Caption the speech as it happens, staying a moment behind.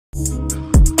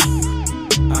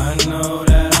I know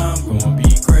that I'm gonna be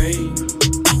great.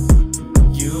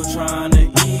 You trying to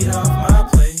eat off my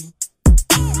plate.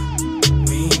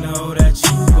 We know that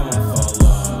you gon' fall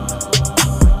off.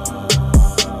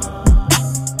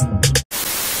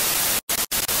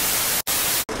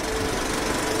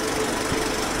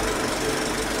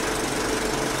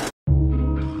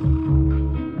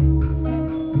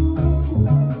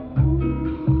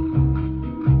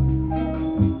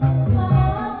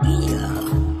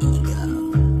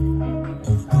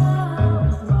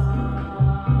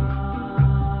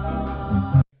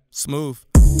 Smooth.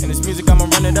 And this music, I'ma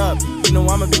run it up. You know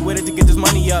I'ma be with it to get this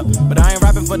money up. But I ain't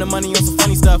rapping for the money on some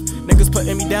funny stuff. Niggas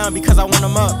putting me down because I want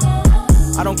them up.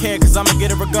 I don't care cause I'ma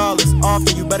get it regardless.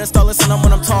 Often you better start listening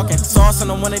when I'm talking. Saucing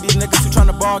on one of these niggas who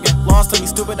tryna bargain. Lost on me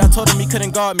stupid, I told him he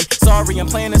couldn't guard me. Sorry, I'm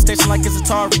playing the station like it's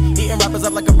Atari. Eating rappers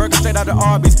up like a burger straight out of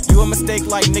Arby's. You a mistake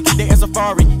like Nicki dating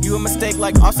Safari. You a mistake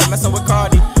like Offset messing with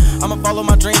Cardi. I'ma follow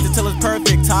my dreams until it's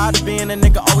perfect. Tired of being a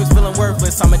nigga always feeling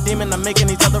worthless. I'm a demon, I'm making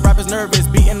these other rappers nervous.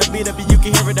 Beating the beat up and you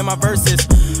can hear it in my verses.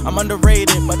 I'm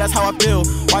underrated, but that's how I feel.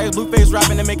 Why is Blueface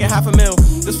rapping and making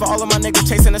 $500,000? This for all of my niggas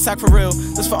chasing a sack for real.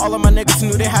 This for all of my niggas who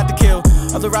knew they had to kill.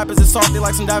 Other rappers is soft, they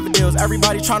like some daffodils.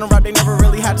 Everybody tryna rap, they never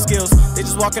really had the skills. They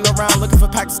just walking around looking for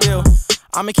pack to steal.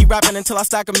 I'ma keep rapping until I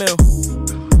stack a mill.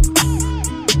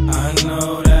 I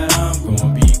know that I'm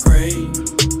gonna be great.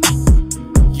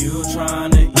 You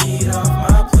tryna eat off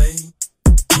my plate.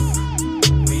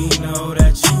 We know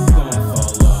that you gon'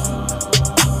 fall off.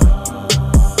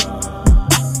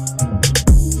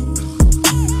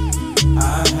 I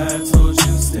had told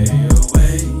you stay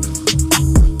away.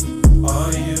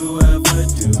 All you ever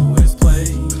do is play.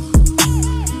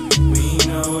 We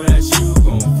know that you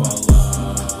gon' fall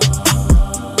off.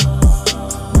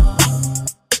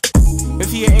 If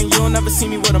he ain't, you'll never see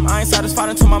me with him. I ain't satisfied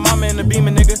until my mama in the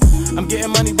beamer, nigga. I'm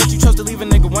getting money, but you chose to leave a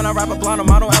nigga. When I rap a blind,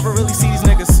 I don't ever really see these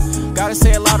niggas. Gotta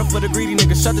say it louder for the greedy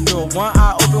niggas. Shut the door, one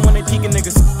eye open when they peeking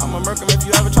niggas. I'ma murk them if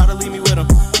you ever try to leave me with them.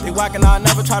 They whackin', I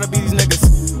never try to be these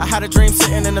niggas. I had a dream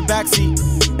sitting in the backseat,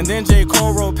 and then J.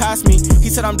 Cole rolled past me. He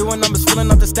said I'm doing numbers,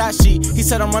 filling up the stat sheet. He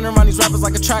said I'm running around these rappers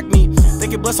like a track meet. They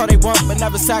can bless all they want, but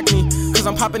never sack me. Cause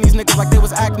I'm popping these niggas like they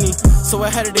was acne. So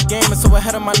ahead of the game and so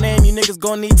ahead of my name. You niggas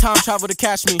gon' need time travel to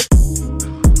catch me.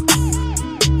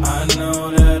 I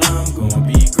know that I'm gonna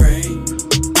be great.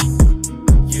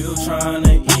 You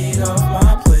tryna eat off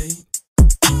my plate.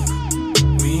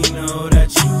 We know that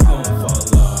you gon' fall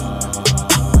off.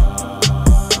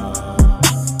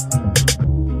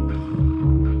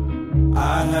 I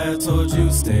had told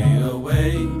you stay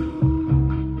away.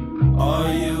 All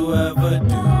you ever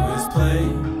do is play.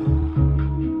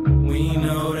 We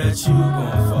know that you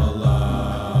gon' fall off.